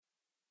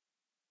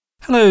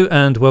Hello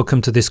and welcome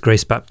to this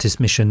Grace Baptist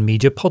Mission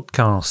Media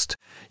podcast.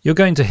 You're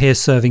going to hear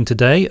Serving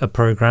Today, a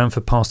programme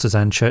for pastors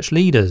and church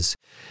leaders.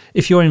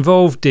 If you're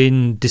involved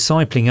in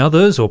discipling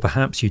others, or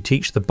perhaps you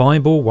teach the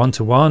Bible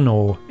one-to-one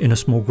or in a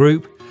small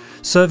group,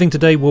 Serving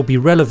Today will be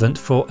relevant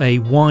for a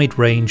wide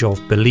range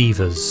of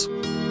believers.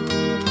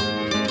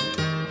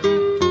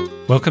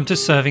 Welcome to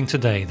Serving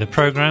Today, the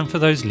programme for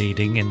those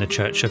leading in the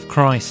Church of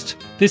Christ.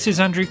 This is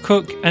Andrew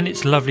Cook and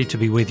it's lovely to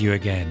be with you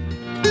again.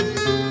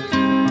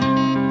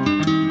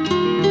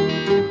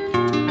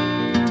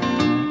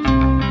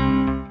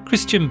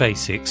 Christian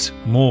Basics,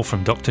 more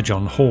from Dr.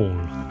 John Hall.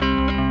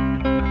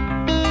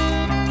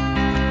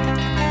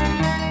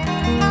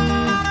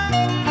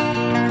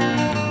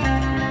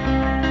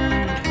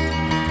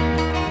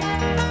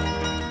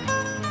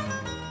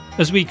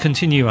 As we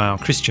continue our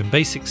Christian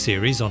Basics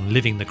series on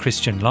living the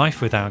Christian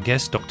life with our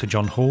guest Dr.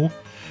 John Hall,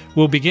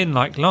 we'll begin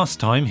like last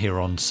time here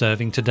on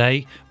Serving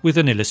Today with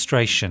an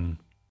illustration.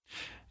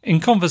 In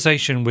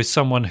conversation with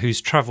someone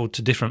who's travelled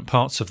to different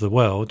parts of the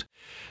world,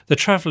 the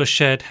traveller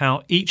shared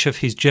how each of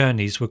his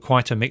journeys were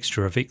quite a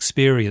mixture of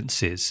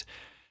experiences.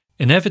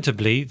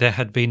 Inevitably, there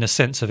had been a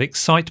sense of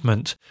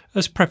excitement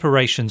as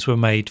preparations were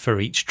made for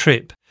each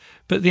trip,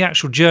 but the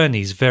actual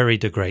journeys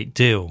varied a great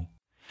deal.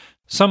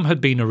 Some had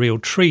been a real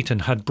treat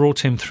and had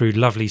brought him through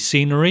lovely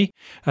scenery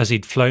as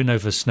he'd flown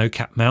over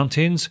snow-capped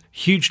mountains,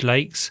 huge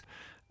lakes,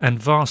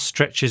 and vast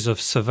stretches of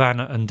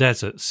savanna and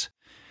deserts.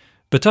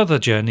 But other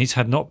journeys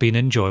had not been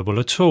enjoyable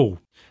at all.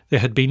 They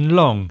had been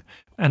long,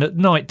 and at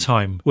night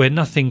time where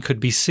nothing could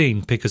be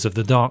seen because of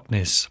the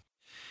darkness.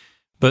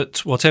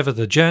 But whatever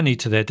the journey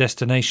to their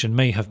destination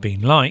may have been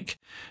like,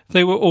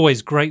 they were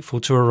always grateful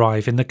to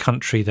arrive in the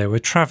country they were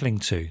travelling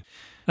to.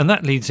 And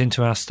that leads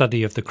into our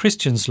study of the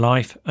Christian's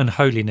life and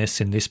holiness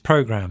in this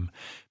programme,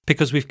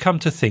 because we've come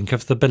to think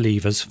of the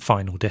believer's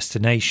final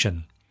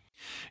destination.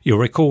 You'll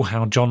recall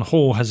how John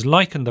Hall has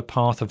likened the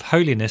path of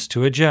holiness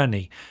to a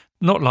journey,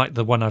 not like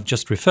the one I've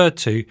just referred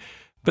to,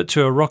 but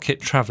to a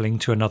rocket travelling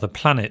to another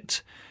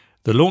planet.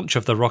 The launch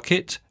of the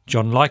rocket,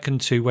 John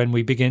likened to when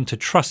we begin to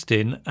trust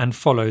in and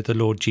follow the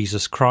Lord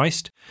Jesus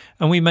Christ,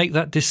 and we make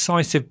that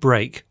decisive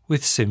break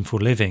with sinful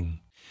living.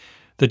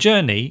 The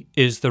journey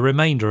is the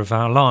remainder of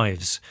our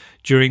lives,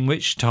 during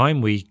which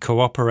time we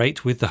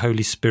cooperate with the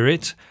Holy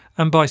Spirit,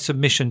 and by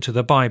submission to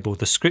the Bible,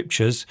 the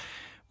Scriptures,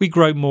 we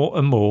grow more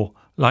and more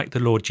like the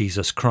Lord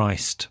Jesus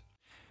Christ.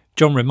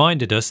 John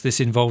reminded us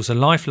this involves a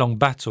lifelong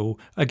battle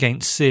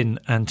against sin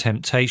and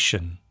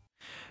temptation.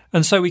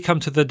 And so we come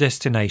to the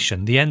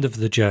destination, the end of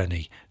the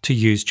journey, to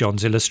use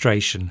John's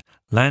illustration,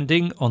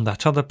 landing on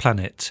that other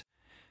planet.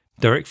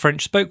 Derek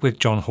French spoke with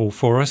John Hall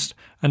for us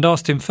and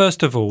asked him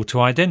first of all to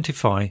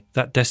identify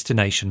that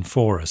destination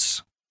for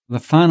us. The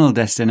final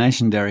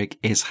destination, Derek,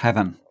 is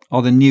heaven,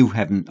 or the new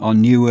heaven, or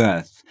new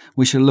earth.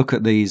 We shall look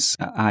at these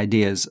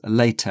ideas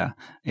later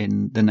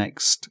in the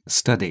next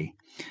study.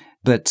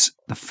 But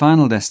the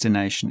final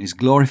destination is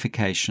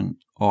glorification,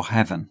 or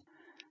heaven.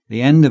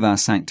 The end of our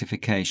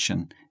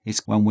sanctification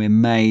is when we're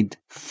made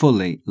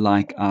fully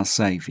like our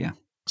Saviour.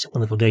 It's a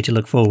wonderful day to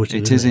look forward to.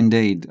 It is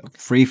indeed,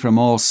 free from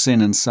all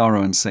sin and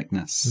sorrow and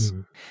sickness.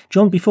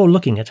 John, before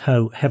looking at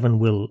how heaven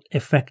will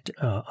affect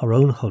our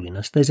own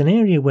holiness, there's an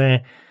area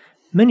where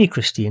many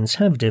Christians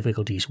have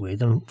difficulties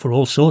with, and for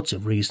all sorts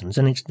of reasons,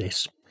 and it's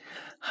this.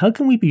 How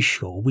can we be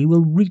sure we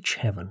will reach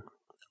heaven?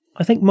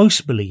 I think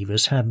most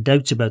believers have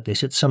doubts about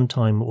this at some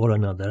time or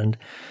another, and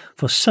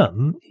for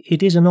some,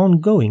 it is an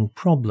ongoing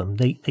problem.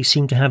 They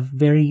seem to have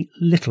very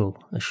little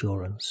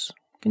assurance.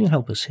 Can you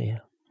help us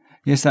here?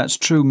 Yes, that's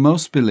true.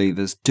 Most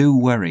believers do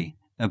worry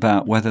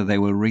about whether they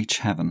will reach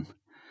heaven.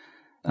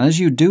 As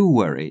you do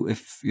worry,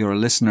 if you're a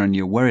listener and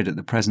you're worried at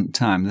the present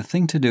time, the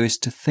thing to do is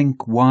to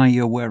think why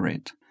you're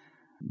worried.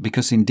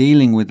 Because in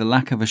dealing with the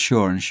lack of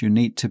assurance, you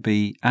need to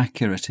be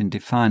accurate in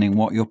defining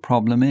what your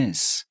problem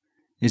is.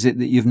 Is it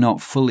that you've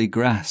not fully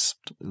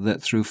grasped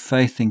that through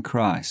faith in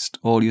Christ,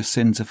 all your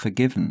sins are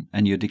forgiven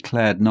and you're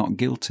declared not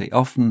guilty?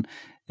 Often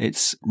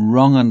it's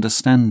wrong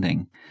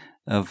understanding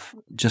of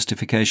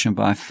justification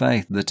by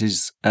faith that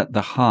is at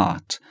the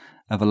heart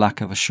of a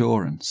lack of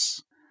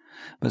assurance.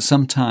 But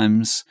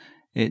sometimes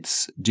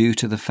it's due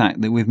to the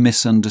fact that we've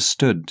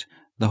misunderstood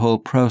the whole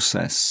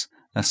process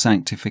of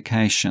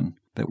sanctification,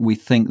 that we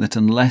think that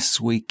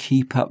unless we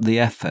keep up the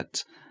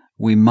effort,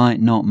 we might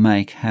not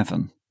make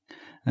heaven.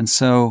 And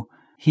so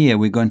here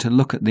we're going to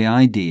look at the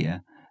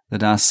idea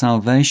that our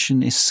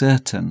salvation is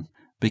certain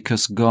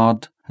because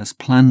God has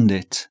planned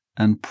it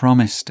and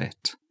promised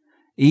it.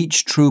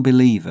 Each true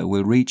believer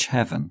will reach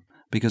heaven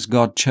because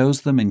God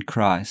chose them in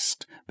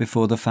Christ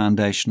before the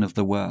foundation of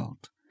the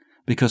world,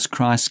 because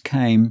Christ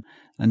came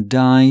and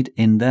died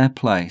in their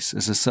place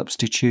as a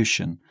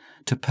substitution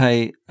to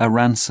pay a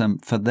ransom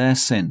for their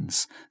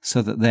sins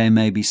so that they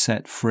may be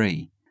set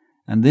free.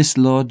 And this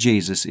Lord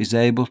Jesus is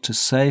able to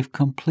save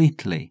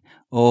completely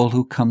all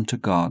who come to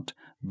God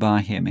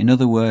by him. In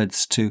other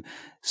words, to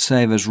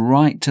save us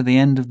right to the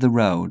end of the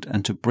road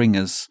and to bring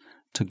us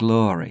to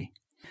glory.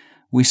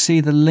 We see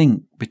the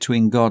link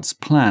between God's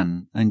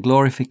plan and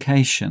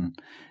glorification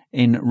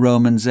in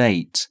Romans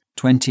 8,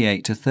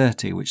 28 to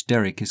 30, which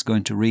Derek is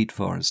going to read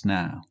for us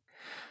now.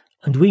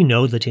 And we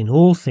know that in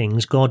all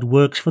things God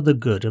works for the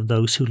good of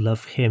those who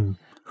love him,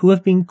 who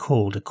have been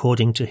called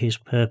according to his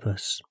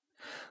purpose.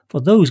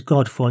 For those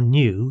God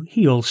foreknew,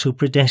 he also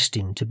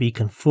predestined to be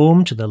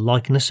conformed to the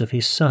likeness of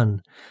his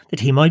Son,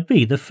 that he might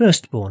be the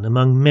firstborn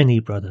among many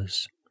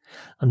brothers.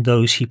 And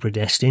those he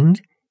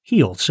predestined,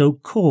 he also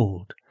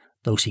called.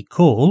 Those he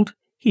called,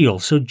 he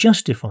also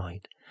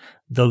justified.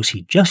 Those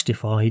he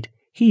justified,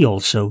 he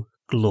also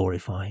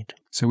glorified.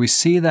 So we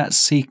see that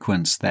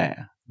sequence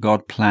there.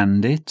 God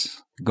planned it.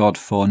 God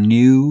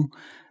foreknew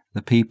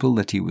the people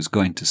that he was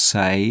going to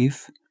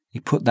save. He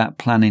put that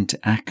plan into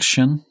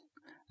action.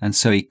 And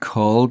so he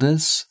called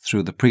us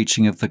through the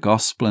preaching of the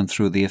gospel and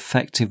through the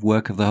effective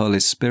work of the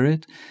Holy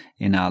Spirit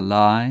in our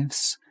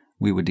lives.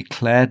 We were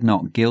declared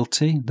not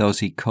guilty. Those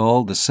he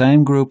called, the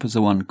same group as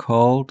the one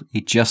called, he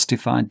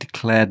justified,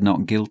 declared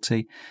not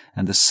guilty.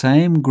 And the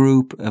same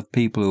group of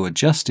people who were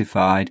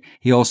justified,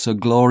 he also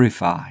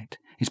glorified.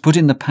 It's put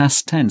in the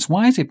past tense.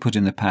 Why is it put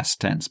in the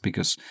past tense?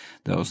 Because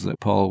those that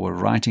Paul were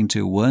writing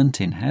to weren't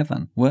in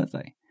heaven, were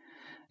they?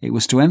 It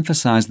was to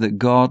emphasize that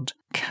God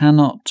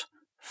cannot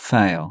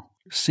fail.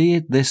 See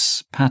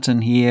this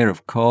pattern here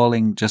of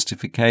calling,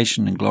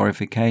 justification, and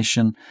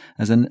glorification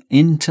as an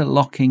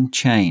interlocking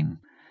chain.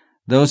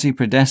 Those he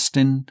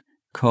predestined,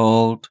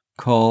 called,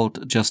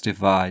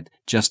 justified,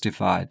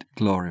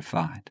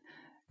 glorified.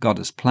 God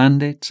has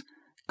planned it.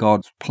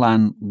 God's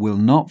plan will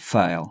not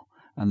fail,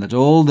 and that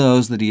all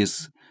those that he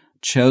has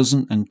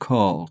chosen and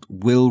called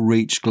will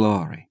reach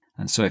glory.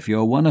 And so if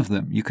you're one of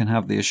them, you can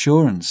have the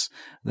assurance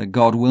that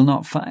God will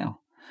not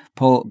fail.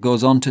 Paul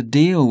goes on to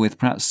deal with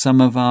perhaps some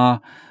of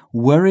our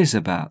worries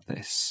about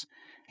this.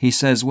 He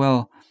says,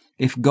 well,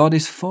 if God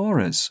is for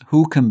us,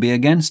 who can be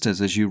against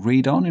us, as you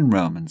read on in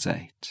Romans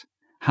 8?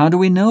 How do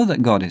we know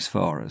that God is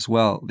for us?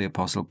 Well, the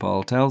Apostle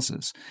Paul tells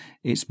us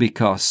it's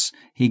because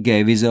he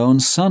gave his own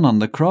Son on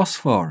the cross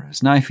for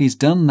us. Now, if he's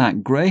done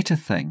that greater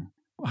thing,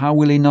 how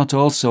will he not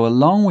also,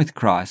 along with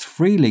Christ,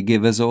 freely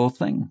give us all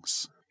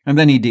things? And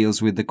then he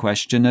deals with the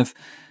question of,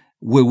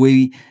 will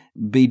we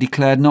be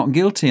declared not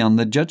guilty on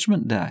the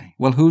judgment day?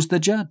 Well, who's the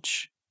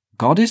judge?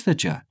 God is the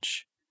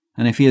judge.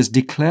 And if he has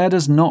declared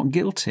us not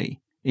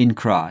guilty in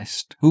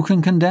Christ, who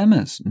can condemn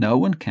us? No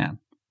one can.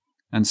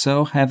 And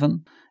so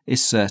heaven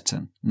is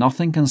certain.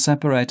 Nothing can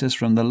separate us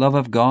from the love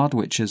of God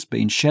which has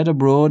been shed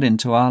abroad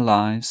into our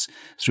lives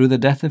through the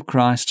death of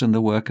Christ and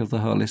the work of the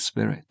Holy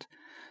Spirit.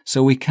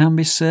 So we can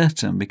be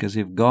certain, because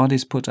if God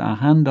has put our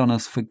hand on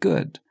us for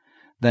good,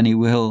 then he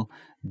will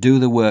do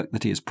the work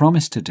that he has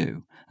promised to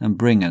do and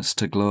bring us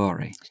to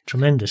glory. It's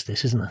tremendous,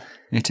 this, isn't it?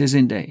 It is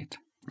indeed.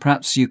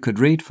 Perhaps you could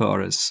read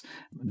for us,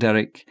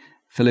 Derek,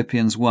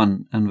 Philippians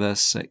 1 and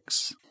verse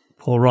 6.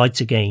 Paul writes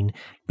again,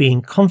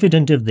 being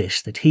confident of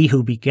this, that he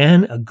who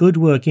began a good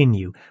work in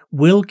you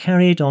will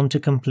carry it on to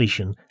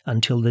completion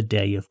until the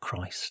day of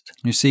Christ.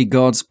 You see,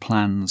 God's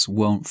plans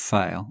won't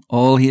fail.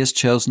 All he has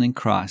chosen in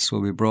Christ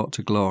will be brought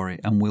to glory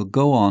and will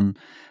go on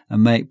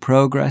and make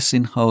progress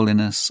in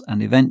holiness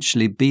and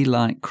eventually be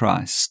like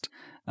Christ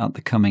at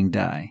the coming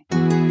day.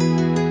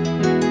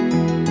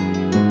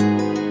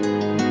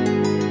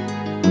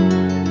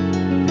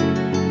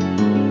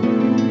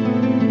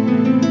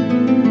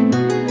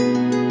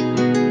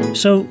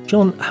 So,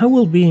 John, how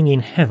will being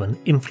in heaven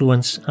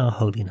influence our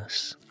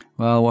holiness?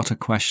 Well, what a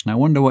question. I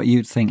wonder what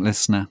you'd think,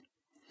 listener.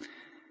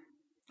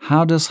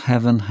 How does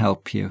heaven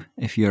help you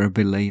if you're a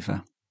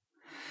believer?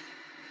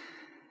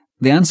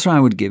 The answer I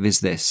would give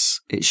is this.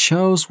 It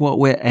shows what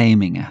we're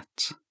aiming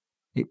at.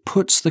 It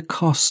puts the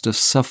cost of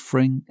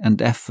suffering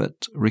and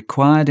effort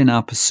required in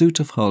our pursuit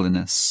of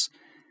holiness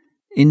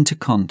into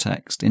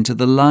context, into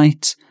the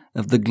light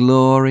of the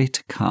glory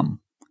to come.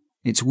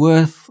 It's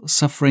worth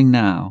suffering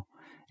now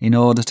in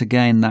order to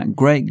gain that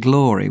great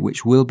glory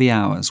which will be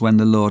ours when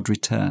the Lord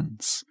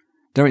returns.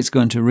 Derek's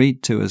going to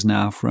read to us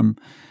now from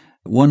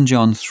 1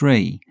 John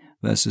 3,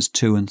 verses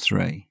 2 and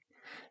 3.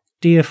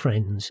 Dear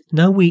friends,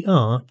 now we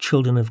are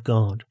children of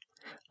God,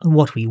 and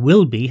what we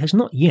will be has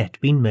not yet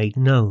been made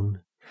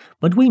known.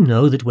 But we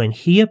know that when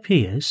he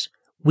appears,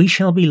 we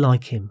shall be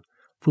like him,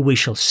 for we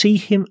shall see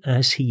him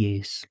as he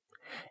is.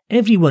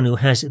 Everyone who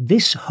has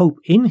this hope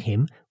in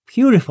him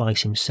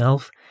purifies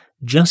himself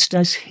just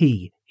as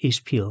he is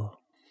pure.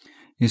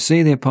 You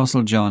see, the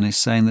Apostle John is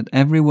saying that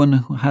everyone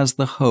who has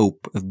the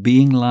hope of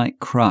being like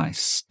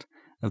Christ,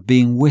 of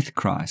being with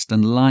Christ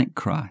and like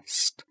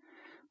Christ,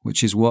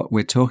 which is what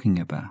we're talking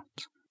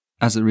about,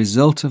 as a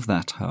result of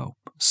that hope,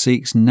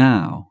 seeks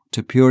now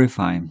to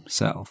purify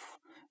himself,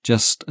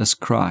 just as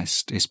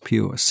Christ is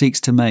pure, seeks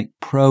to make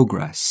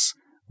progress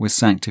with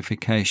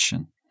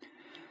sanctification.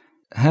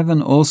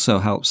 Heaven also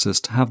helps us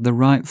to have the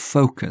right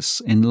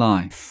focus in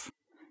life,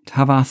 to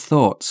have our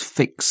thoughts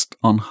fixed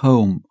on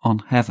home, on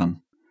heaven.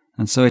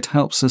 And so it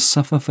helps us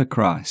suffer for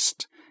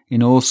Christ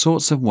in all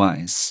sorts of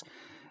ways,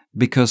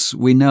 because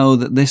we know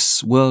that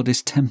this world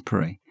is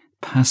temporary,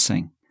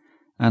 passing,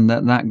 and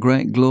that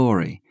great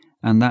glory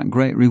and that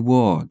great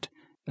reward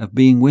of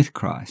being with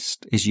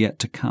Christ is yet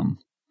to come.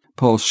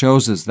 Paul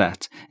shows us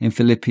that in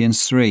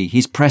Philippians 3.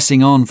 He's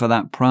pressing on for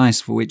that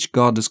prize for which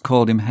God has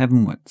called him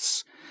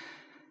heavenwards.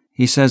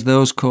 He says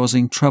those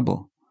causing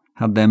trouble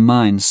had their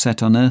minds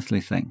set on earthly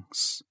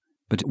things.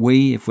 But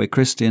we, if we're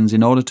Christians,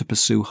 in order to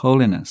pursue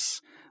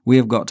holiness, we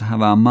have got to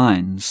have our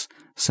minds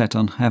set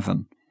on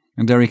heaven.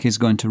 And Eric is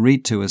going to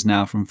read to us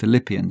now from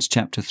Philippians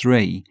chapter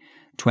 3,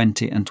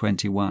 20 and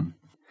 21.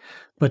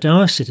 But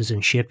our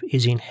citizenship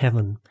is in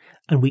heaven,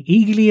 and we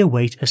eagerly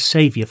await a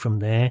Saviour from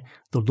there,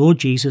 the Lord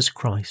Jesus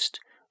Christ,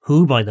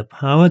 who, by the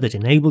power that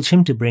enables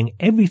him to bring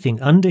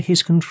everything under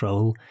his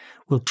control,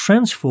 will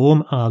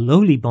transform our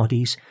lowly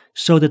bodies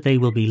so that they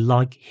will be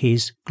like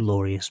his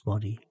glorious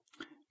body.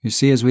 You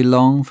see, as we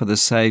long for the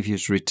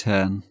Saviour's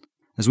return,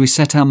 as we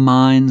set our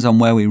minds on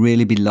where we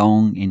really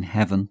belong in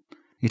heaven,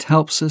 it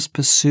helps us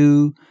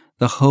pursue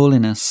the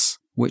holiness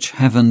which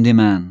heaven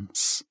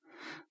demands.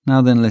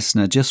 Now then,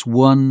 listener, just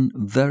one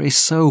very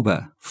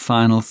sober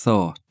final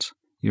thought.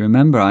 You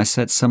remember I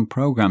said some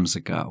programs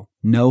ago,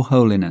 no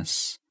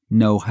holiness,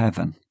 no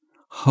heaven.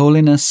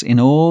 Holiness in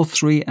all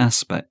three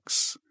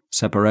aspects,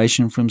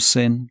 separation from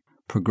sin,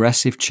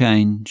 progressive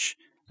change,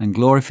 and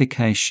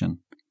glorification,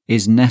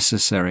 is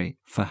necessary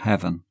for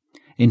heaven.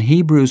 In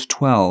Hebrews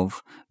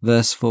 12,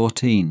 verse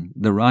 14,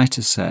 the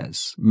writer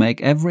says, "Make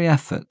every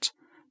effort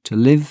to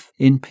live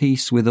in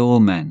peace with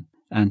all men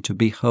and to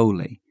be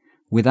holy.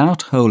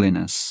 Without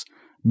holiness,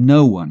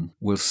 no one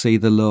will see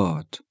the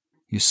Lord."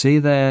 You see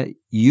there,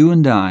 you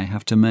and I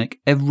have to make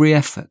every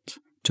effort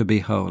to be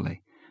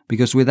holy,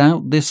 because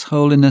without this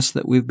holiness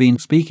that we've been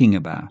speaking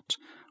about,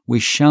 we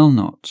shall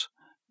not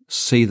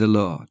see the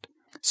Lord.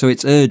 So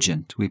it's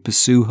urgent we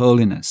pursue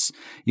holiness,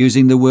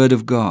 using the Word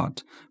of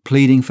God,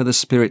 pleading for the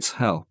Spirit's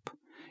help.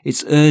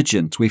 It's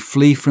urgent we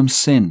flee from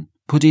sin,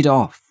 put it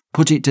off,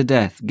 put it to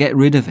death, get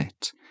rid of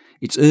it.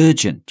 It's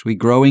urgent we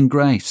grow in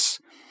grace,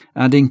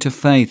 adding to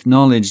faith,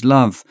 knowledge,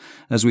 love,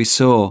 as we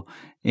saw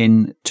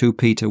in 2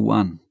 Peter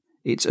 1.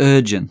 It's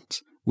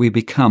urgent we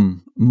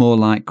become more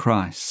like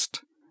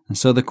Christ. And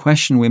so the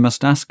question we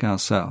must ask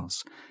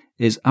ourselves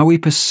is, are we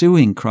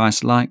pursuing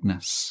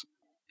Christ-likeness?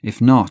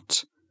 If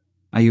not,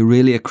 are you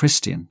really a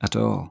Christian at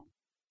all?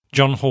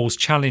 John Hall's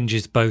challenge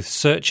is both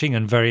searching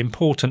and very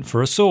important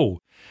for us all.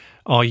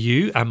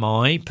 Am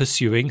I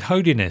pursuing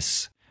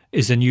holiness?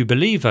 Is a new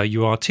believer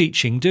you are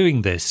teaching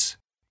doing this?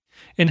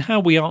 In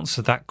how we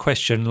answer that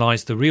question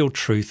lies the real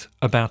truth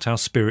about our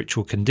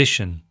spiritual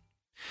condition.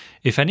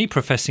 If any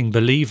professing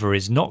believer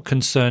is not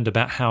concerned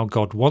about how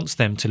God wants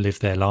them to live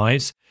their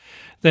lives,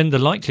 then the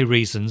likely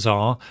reasons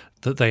are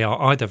that they are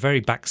either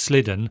very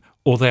backslidden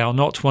or they are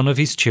not one of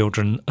his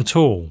children at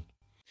all.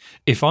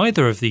 If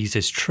either of these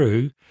is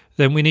true,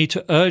 then we need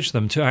to urge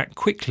them to act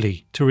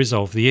quickly to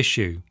resolve the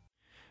issue.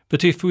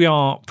 But if we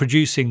are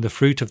producing the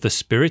fruit of the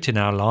Spirit in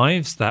our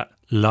lives, that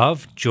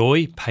love,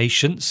 joy,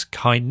 patience,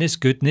 kindness,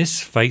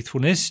 goodness,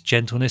 faithfulness,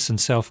 gentleness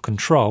and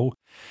self-control,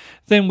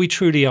 then we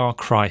truly are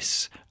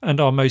Christ's and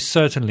are most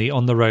certainly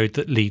on the road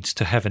that leads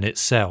to heaven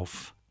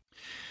itself.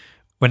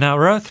 When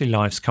our earthly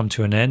lives come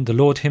to an end, the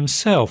Lord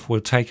himself will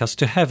take us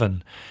to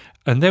heaven,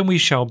 and then we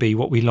shall be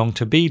what we long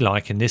to be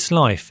like in this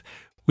life.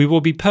 We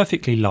will be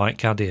perfectly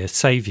like our dear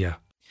Saviour.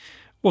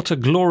 What a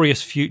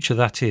glorious future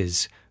that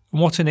is, and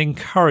what an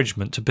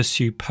encouragement to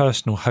pursue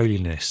personal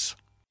holiness.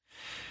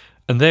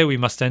 And there we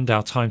must end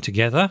our time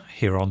together,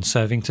 here on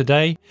Serving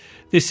Today.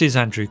 This is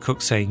Andrew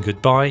Cook saying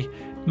goodbye.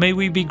 May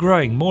we be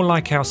growing more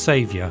like our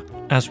Saviour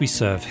as we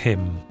serve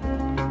him.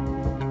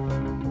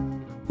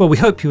 Well, we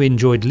hope you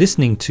enjoyed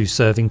listening to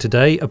Serving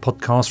Today, a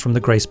podcast from the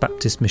Grace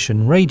Baptist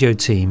Mission radio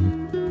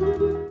team.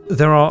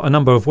 There are a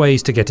number of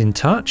ways to get in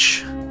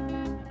touch.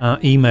 Our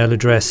email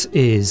address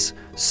is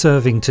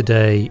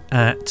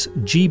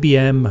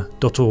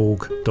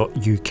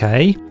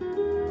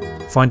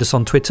servingtoday@gbm.org.uk. Find us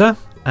on Twitter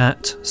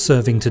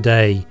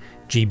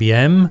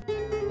 @ServingTodayGBM,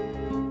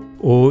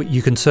 or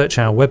you can search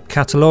our web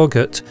catalogue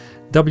at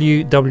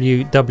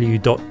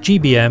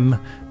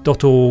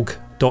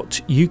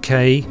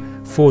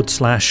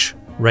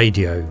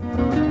www.gbm.org.uk/radio.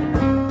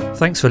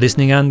 Thanks for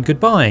listening and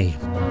goodbye.